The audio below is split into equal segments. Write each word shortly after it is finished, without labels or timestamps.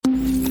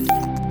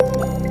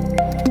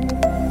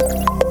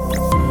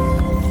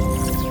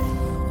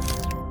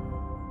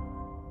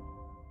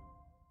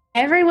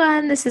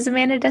Everyone, this is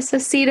Amanda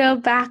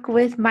Desposito back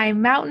with my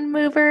mountain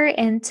mover,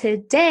 and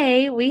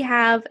today we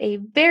have a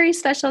very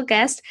special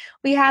guest.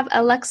 We have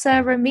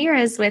Alexa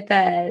Ramirez with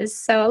us.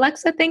 So,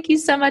 Alexa, thank you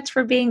so much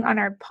for being on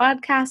our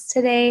podcast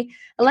today.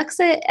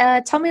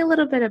 Alexa, tell me a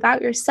little bit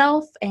about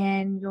yourself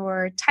and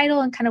your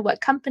title and kind of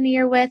what company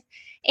you're with,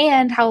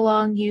 and how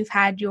long you've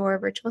had your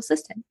virtual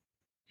assistant.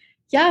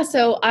 Yeah,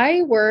 so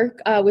I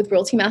work with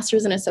Realty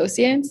Masters and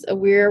Associates.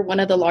 We're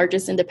one of the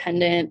largest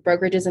independent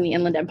brokerages in the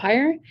Inland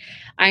Empire.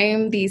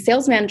 I'm the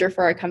sales manager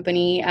for our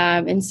company,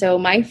 and so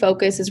my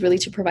focus is really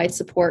to provide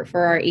support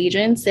for our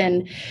agents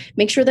and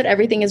make sure that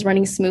everything is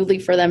running smoothly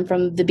for them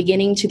from the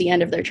beginning to the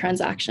end of their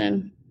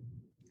transaction.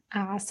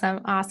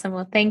 Awesome. Awesome.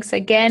 Well, thanks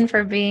again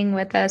for being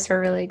with us.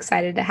 We're really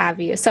excited to have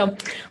you. So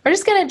we're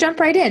just going to jump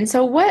right in.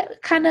 So what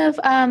kind of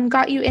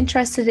got you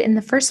interested in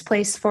the first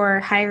place for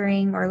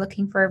hiring or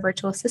looking for a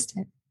virtual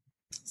assistant?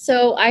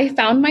 So I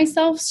found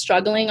myself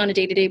struggling on a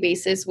day-to-day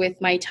basis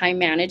with my time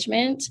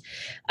management.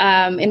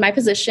 In my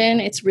position,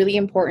 it's really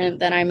important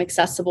that I'm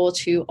accessible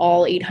to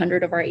all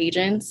 800 of our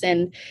agents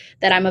and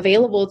that I'm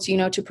available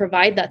to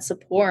provide that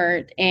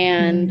support.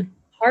 And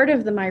part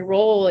of my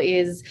role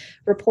is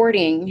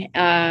reporting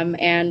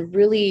and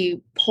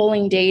really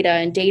pulling data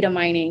and data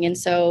mining. And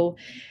so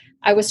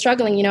I was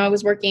struggling, I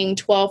was working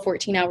 12,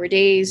 14-hour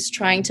days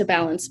trying to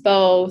balance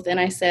both. And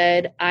I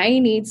said, I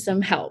need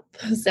some help.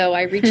 So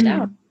I reached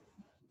out.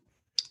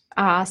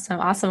 Awesome.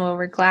 Awesome. Well,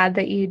 we're glad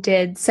that you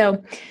did.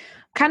 So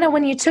kind of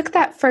when you took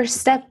that first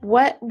step,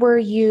 what were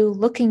you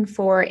looking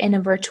for in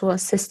a virtual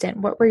assistant?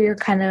 What were your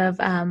kind of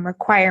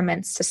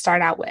requirements to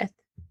start out with?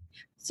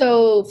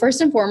 So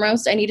first and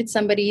foremost, I needed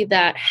somebody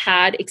that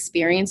had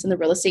experience in the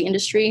real estate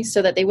industry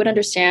so that they would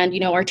understand,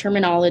 our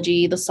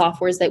terminology, the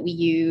softwares that we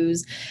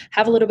use,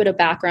 have a little bit of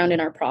background in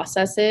our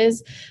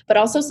processes, but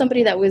also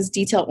somebody that was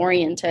detail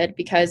oriented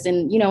because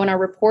in our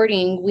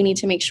reporting, we need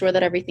to make sure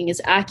that everything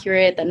is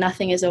accurate, that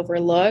nothing is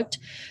overlooked.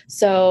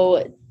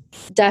 So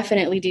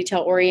definitely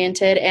detail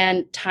oriented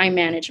and time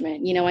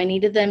management. I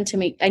needed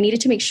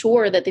to make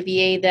sure that the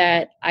VA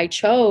that I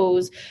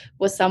chose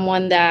was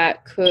someone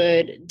that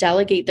could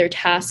delegate their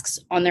tasks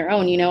on their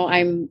own.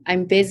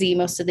 I'm busy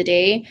most of the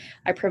day.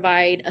 I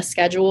provide a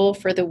schedule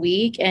for the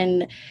week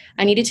and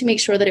I needed to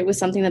make sure that it was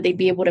something that they'd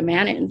be able to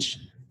manage.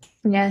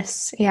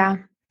 Yes. Yeah.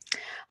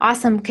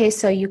 Awesome. Okay,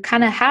 so you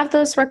kind of have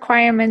those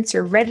requirements.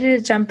 You're ready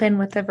to jump in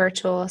with a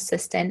virtual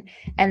assistant.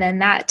 And then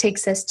that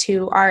takes us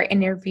to our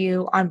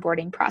interview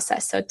onboarding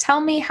process. So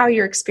tell me how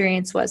your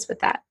experience was with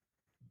that.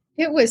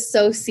 It was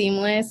so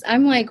seamless.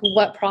 I'm like,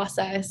 what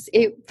process?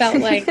 It felt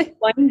like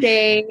one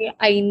day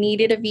I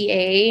needed a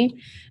VA.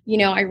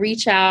 I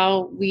reach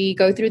out, we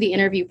go through the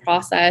interview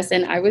process,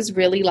 and I was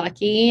really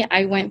lucky.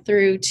 I went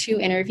through 2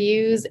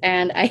 interviews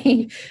and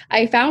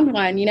I found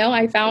one,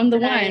 I found the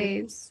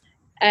one.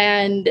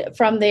 And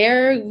from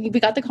there, we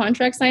got the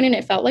contract signed, and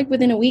it felt like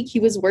within a week he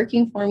was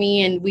working for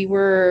me, and we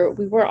were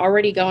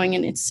already going.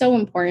 And it's so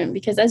important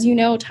because, as you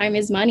know, time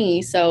is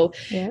money. So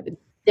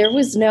there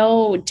was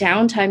no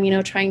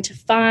downtime, trying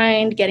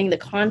to getting the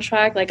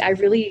contract.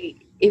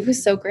 It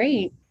was so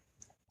great.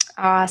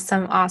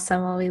 Awesome.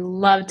 Awesome. Well, we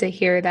love to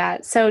hear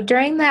that. So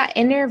during that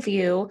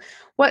interview,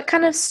 what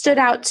kind of stood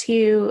out to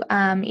you,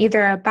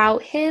 either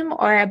about him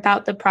or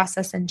about the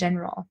process in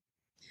general?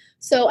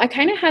 So I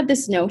kind of had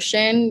this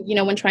notion,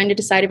 when trying to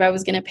decide if I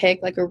was going to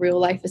pick like a real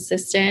life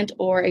assistant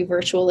or a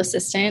virtual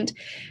assistant,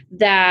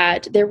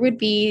 that there would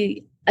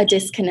be a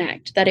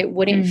disconnect, that it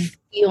wouldn't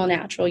feel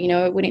natural,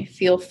 it wouldn't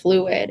feel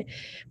fluid.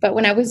 But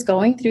when I was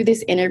going through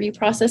this interview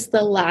process,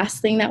 the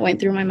last thing that went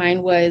through my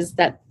mind was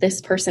that this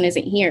person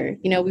isn't here.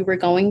 We were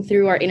going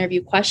through our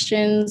interview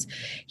questions.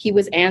 He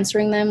was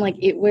answering them. Like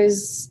it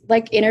was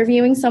like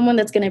interviewing someone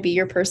that's going to be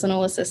your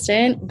personal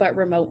assistant, but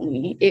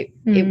remotely. It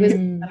was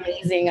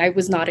amazing. I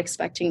was not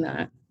expecting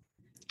that.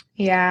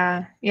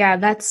 Yeah,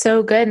 that's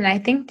so good. And I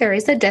think there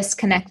is a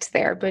disconnect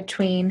there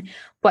between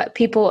what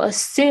people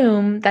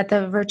assume that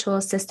the virtual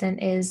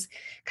assistant is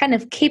kind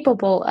of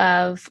capable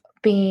of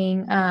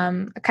being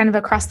kind of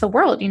across the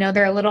world.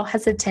 They're a little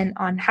hesitant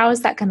on how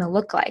is that going to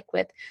look like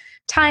with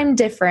time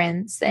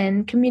difference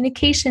and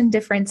communication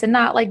difference and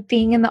not like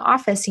being in the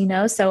office,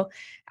 So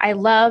I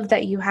love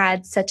that you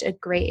had such a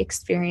great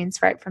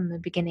experience right from the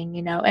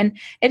beginning, and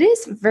it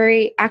is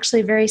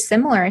actually very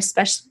similar,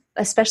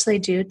 especially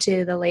due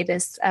to the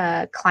latest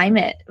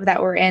climate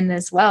that we're in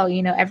as well.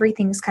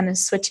 Everything's kind of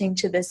switching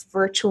to this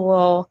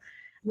virtual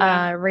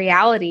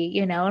reality,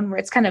 and where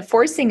it's kind of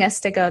forcing us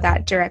to go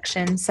that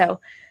direction.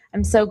 So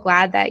I'm so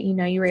glad that,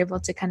 you were able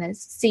to kind of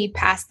see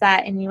past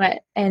that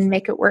and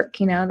make it work.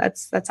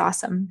 That's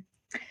awesome.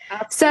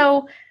 Absolutely.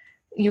 So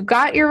you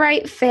got your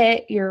right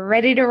fit, you're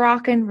ready to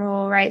rock and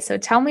roll, right? So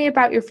tell me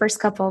about your first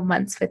couple of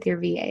months with your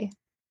VA.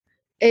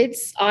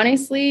 It's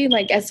honestly,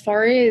 like, as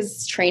far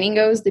as training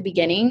goes, the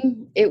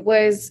beginning, it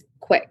was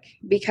quick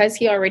because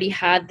he already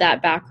had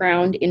that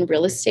background in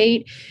real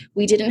estate.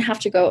 We didn't have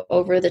to go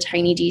over the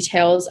tiny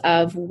details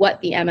of what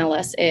the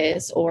MLS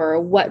is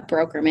or what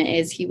brokerment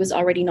is. He was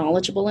already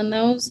knowledgeable in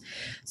those.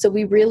 So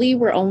we really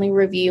were only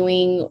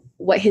reviewing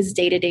what his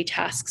day-to-day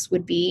tasks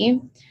would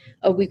be.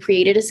 We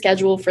created a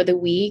schedule for the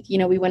week.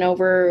 We went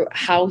over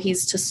how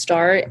he's to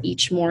start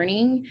each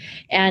morning,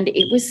 and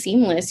it was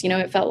seamless.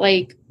 It felt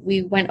like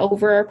we went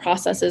over our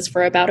processes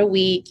for about a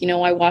week.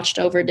 I watched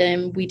over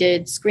them. We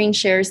did screen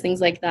shares,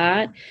 things like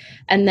that.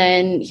 And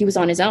then he was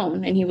on his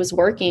own and he was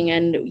working.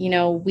 And,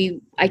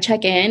 I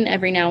check in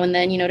every now and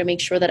then, to make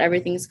sure that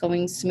everything's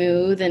going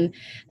smooth and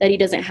that he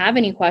doesn't have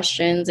any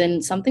questions.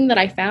 And something that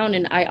I found,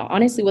 and I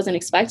honestly wasn't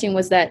expecting,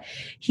 was that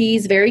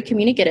he's very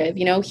communicative.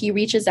 He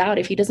reaches out.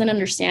 If he doesn't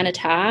understand a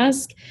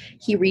task,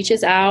 he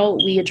reaches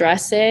out, we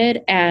address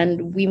it,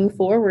 and we move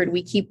forward.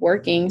 We keep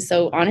working.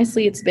 So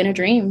honestly, it's been a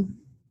dream.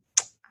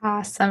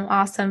 Awesome.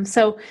 Awesome.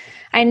 So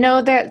I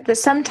know that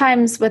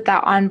sometimes with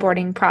that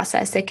onboarding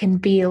process, it can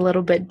be a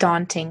little bit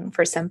daunting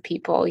for some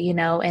people,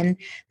 and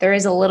there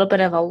is a little bit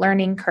of a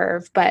learning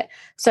curve. But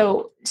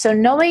so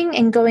knowing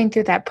and going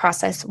through that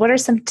process, what are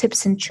some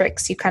tips and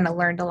tricks you kind of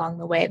learned along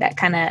the way that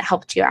kind of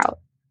helped you out?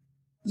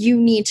 You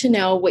need to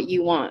know what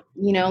you want,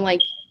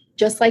 like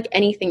just like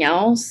anything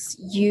else,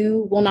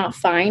 you will not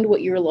find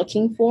what you're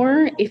looking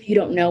for if you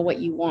don't know what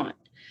you want.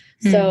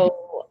 So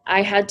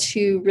I had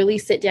to really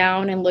sit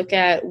down and look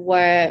at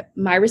what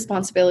my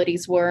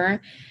responsibilities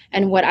were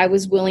and what I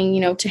was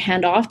willing, to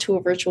hand off to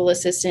a virtual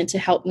assistant to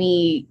help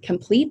me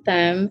complete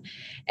them.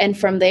 And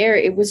from there,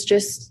 it was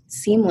just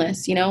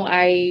seamless.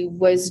 I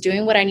was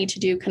doing what I need to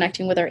do,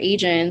 connecting with our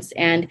agents,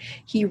 and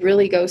he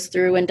really goes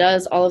through and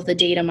does all of the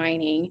data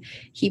mining.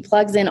 He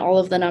plugs in all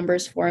of the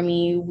numbers for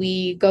me.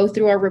 We go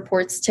through our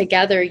reports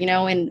together,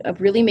 and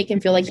really make him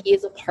feel like he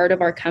is a part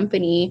of our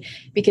company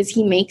because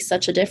he makes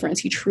such a difference.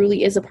 He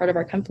truly is a part of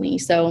our company.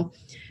 So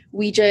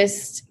we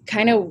just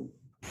kind of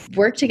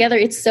work together.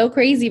 It's so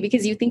crazy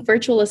because you think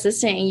virtual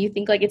assistant and you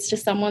think like it's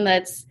just someone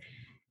that's,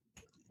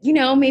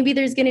 maybe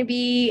there's going to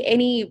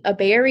be a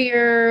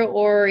barrier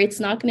or it's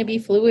not going to be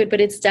fluid,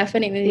 but it's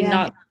definitely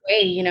not the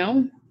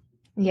way.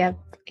 Yep.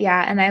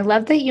 Yeah. And I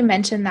love that you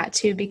mentioned that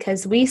too,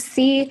 because we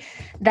see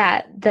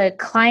that the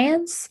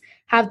clients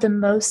have the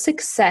most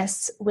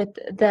success with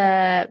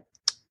their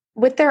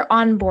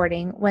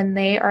onboarding when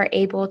they are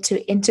able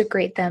to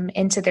integrate them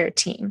into their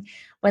team.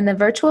 When the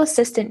virtual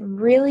assistant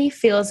really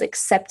feels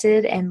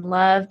accepted and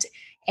loved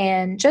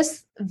and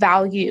just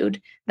valued,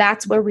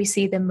 that's where we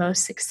see the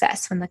most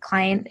success. When the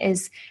client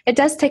it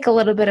does take a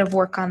little bit of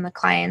work on the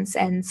clients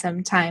and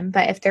some time,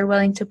 but if they're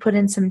willing to put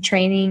in some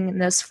training in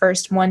those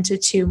first 1 to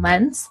 2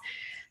 months,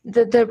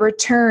 the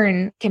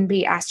return can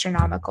be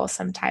astronomical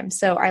sometimes.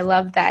 So I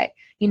love that,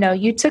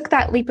 you took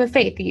that leap of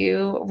faith.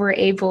 You were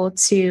able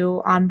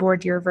to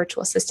onboard your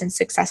virtual assistant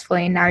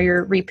successfully, and now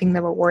you're reaping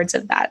the rewards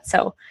of that.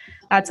 So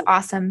that's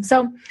awesome.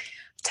 So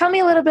tell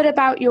me a little bit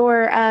about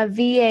your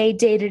VA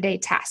day-to-day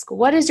task.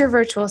 What is your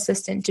virtual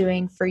assistant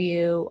doing for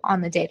you on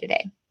the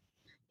day-to-day?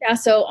 Yeah,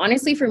 so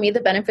honestly, for me,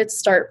 the benefits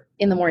start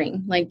in the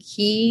morning. Like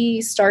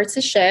he starts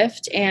his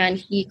shift and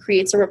he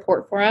creates a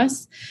report for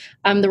us.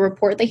 The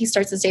report that he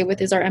starts his day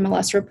with is our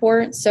MLS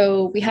report.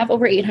 So we have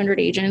over 800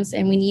 agents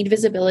and we need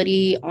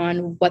visibility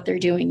on what they're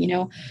doing,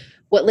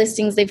 what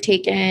listings they've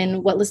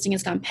taken, what listing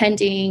has gone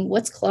pending,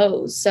 what's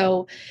closed.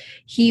 So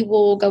he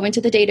will go into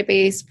the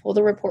database, pull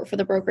the report for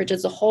the brokerage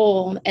as a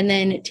whole, and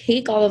then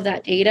take all of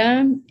that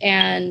data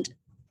and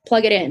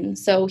plug it in.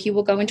 So he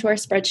will go into our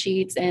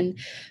spreadsheets and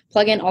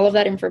plug in all of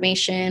that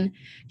information.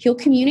 He'll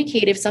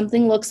communicate if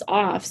something looks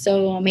off.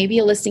 So maybe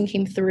a listing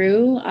came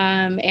through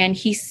and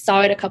he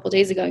saw it a couple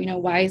days ago.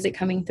 Why is it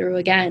coming through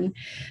again?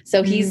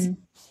 So he's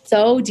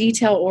so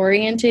detail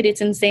oriented.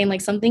 It's insane.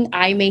 Like something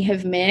I may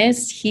have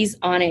missed, he's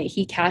on it.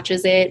 He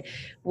catches it.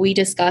 We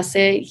discuss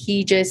it.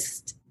 He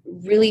just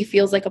really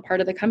feels like a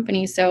part of the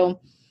company. So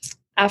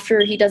after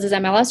he does his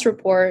MLS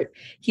report,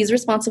 he's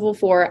responsible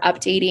for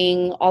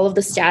updating all of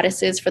the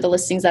statuses for the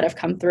listings that have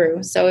come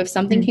through. So if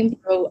something came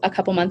through a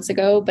couple months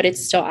ago, but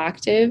it's still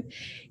active,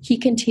 he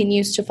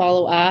continues to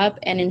follow up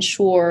and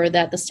ensure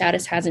that the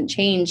status hasn't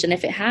changed. And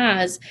if it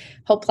has,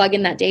 he'll plug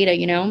in that data,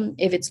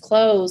 if it's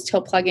closed,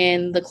 he'll plug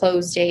in the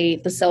close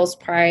date, the sales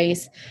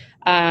price,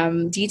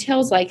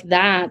 details like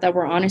that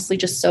were honestly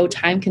just so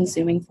time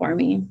consuming for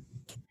me.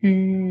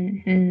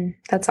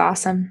 That's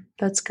awesome.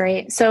 That's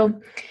great.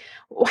 So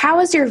how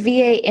has your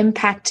VA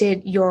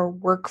impacted your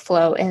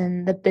workflow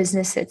and the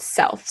business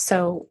itself?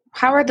 So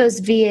how are those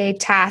VA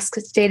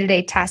tasks,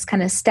 day-to-day tasks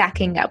kind of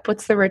stacking up?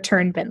 What's the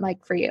return been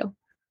like for you?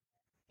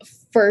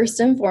 First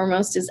and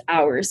foremost is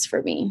hours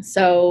for me.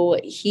 So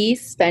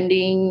he's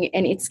spending,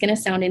 and it's going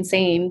to sound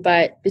insane,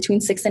 but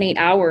between 6 and 8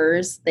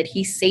 hours that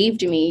he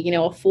saved me,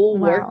 a full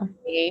work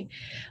day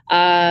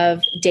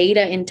of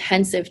data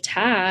intensive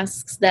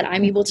tasks that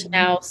I'm able to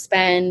now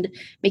spend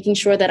making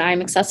sure that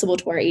I'm accessible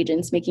to our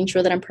agents, making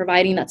sure that I'm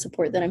providing that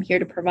support that I'm here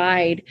to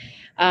provide.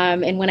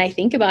 And when I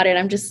think about it,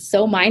 I'm just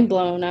so mind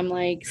blown. I'm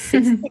like,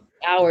 6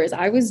 hours.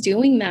 I was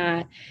doing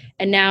that.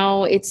 And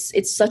now it's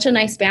such a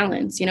nice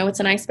balance. It's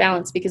a nice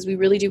balance because we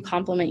really do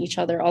complement each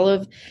other. All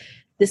of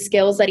the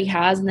skills that he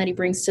has and that he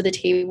brings to the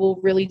table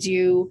really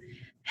do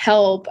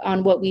help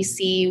on what we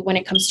see when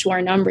it comes to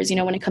our numbers,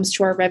 when it comes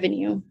to our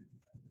revenue.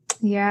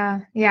 Yeah,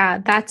 yeah,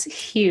 that's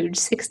huge.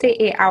 6 to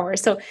 8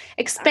 hours. So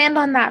expand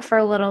on that for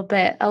a little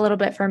bit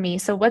for me.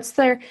 So what's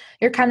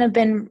your kind of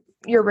been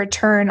your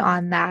return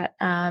on that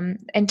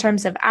in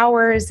terms of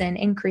hours and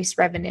increased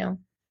revenue?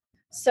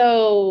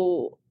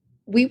 So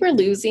we were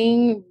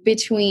losing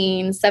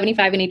between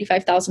 $75,000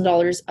 and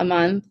 $85,000 a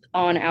month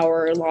on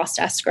our lost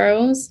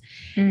escrows,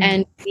 Mm,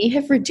 and we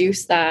have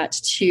reduced that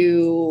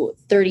to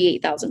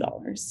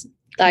 $38,000.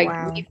 Like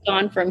wow. we've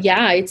gone from,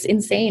 yeah, it's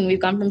insane. We've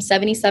gone from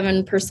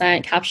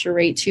 77% capture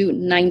rate to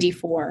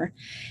 94.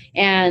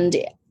 And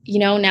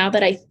now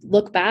that I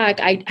look back,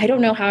 I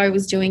don't know how I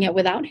was doing it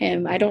without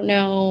him. I don't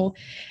know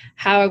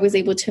how I was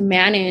able to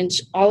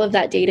manage all of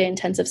that data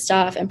intensive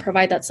stuff and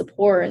provide that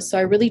support. So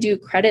I really do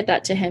credit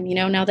that to him.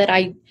 Now that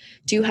I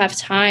do have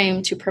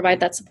time to provide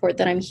that support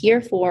that I'm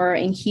here for,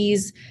 and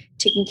he's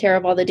taking care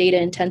of all the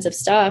data intensive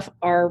stuff,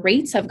 our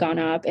rates have gone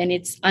up and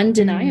it's Mm,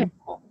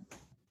 undeniable.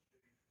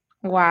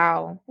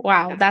 wow.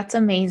 Wow. That's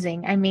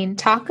amazing. I mean,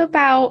 talk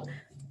about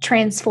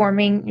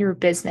transforming your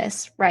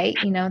business, right?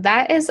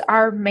 That is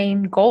our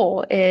main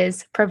goal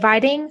is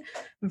providing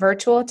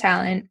virtual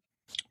talent,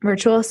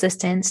 virtual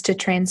assistants to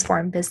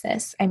transform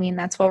business. I mean,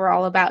 that's what we're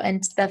all about.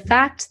 And the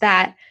fact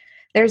that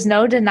there's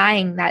no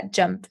denying that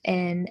jump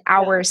in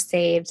hours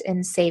saved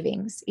and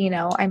savings,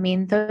 I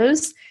mean,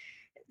 those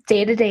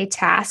day-to-day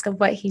tasks of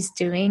what he's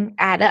doing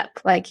add up,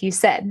 like you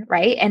said,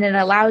 right? And it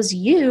allows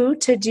you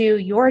to do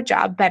your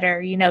job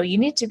better. You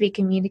need to be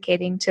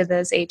communicating to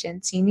those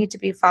agents. You need to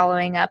be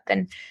following up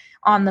and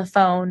on the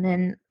phone,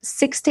 and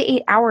 6 to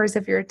 8 hours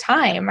of your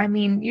time. I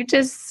mean, you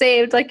just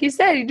saved, like you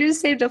said, you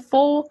just saved a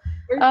full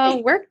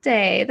work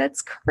day.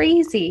 That's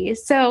crazy.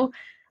 So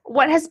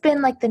what has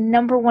been like the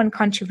number one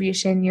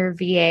contribution your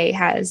VA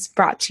has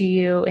brought to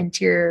you and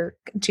to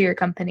your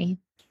company?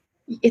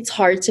 It's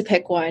hard to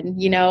pick one,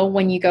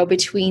 when you go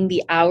between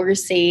the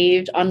hours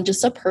saved on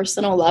just a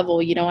personal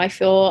level. I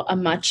feel a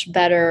much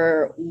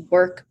better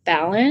work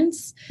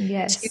balance to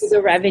Yes.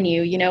 the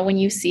revenue. When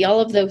you see all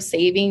of those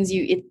savings,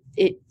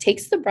 it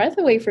takes the breath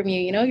away from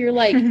you. You're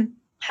like,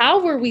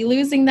 how were we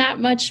losing that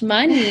much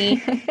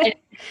money? And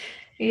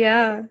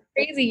Yeah.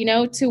 crazy,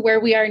 to where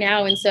we are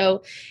now. And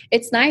so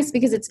it's nice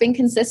because it's been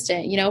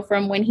consistent,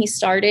 from when he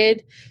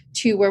started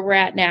to where we're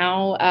at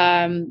now.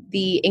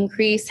 The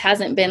increase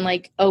hasn't been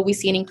like, oh, we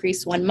see an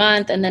increase 1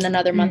 month and then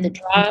another month it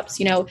Mm. drops.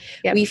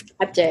 Yep. We've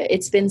kept it.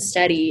 It's been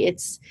steady.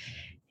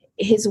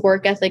 His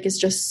work ethic is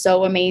just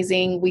so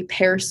amazing. We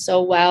pair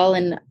so well.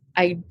 And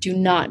I do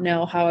not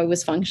know how I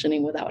was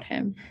functioning without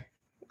him.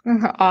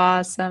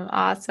 Awesome.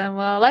 Awesome.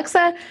 Well,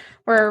 Alexa,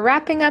 we're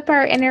wrapping up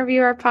our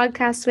interview, our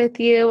podcast with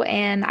you.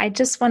 And I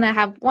just want to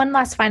have one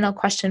last final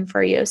question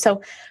for you.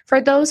 So,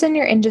 for those in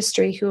your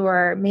industry who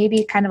are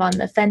maybe kind of on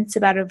the fence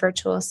about a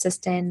virtual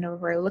assistant or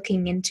we're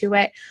looking into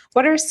it,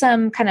 what are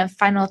some kind of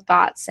final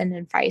thoughts and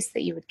advice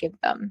that you would give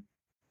them?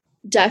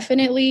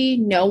 Definitely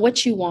know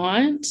what you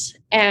want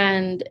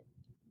and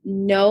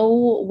know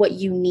what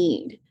you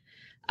need.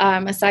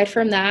 Aside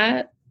from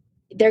that,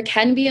 there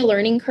can be a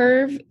learning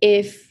curve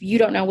if you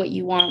don't know what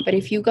you want. But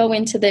if you go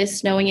into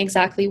this knowing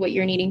exactly what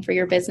you're needing for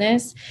your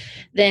business,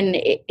 then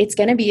it's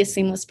going to be a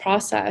seamless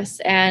process.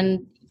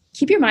 And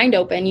keep your mind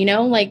open.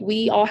 Like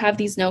we all have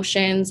these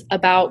notions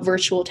about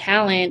virtual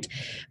talent,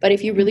 but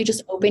if you really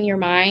just open your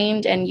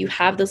mind and you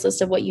have this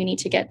list of what you need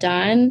to get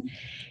done,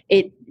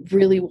 it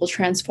really will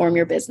transform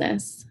your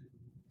business.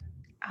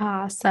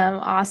 Awesome.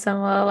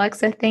 Awesome. Well,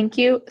 Alexa, thank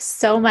you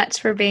so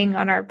much for being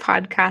on our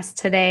podcast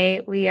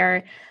today. We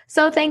are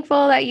so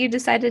thankful that you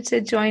decided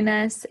to join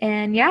us.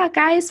 And yeah,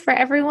 guys, for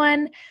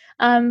everyone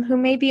who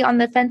may be on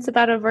the fence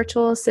about a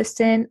virtual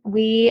assistant,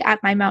 we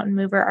at My Mountain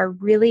Mover are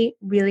really,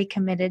 really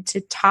committed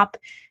to top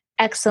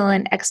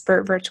excellent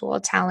expert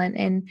virtual talent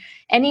in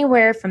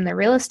anywhere from the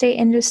real estate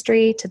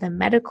industry to the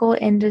medical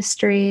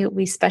industry.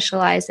 We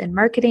specialize in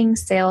marketing,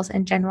 sales,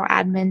 and general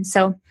admin.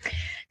 So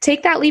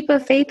take that leap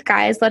of faith,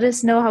 guys. Let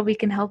us know how we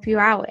can help you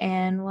out,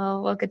 and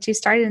we'll get you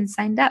started and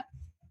signed up.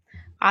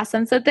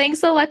 Awesome. So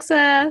thanks,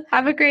 Alexa.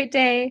 Have a great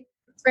day.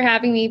 Thanks for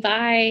having me.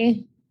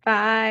 Bye.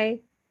 Bye.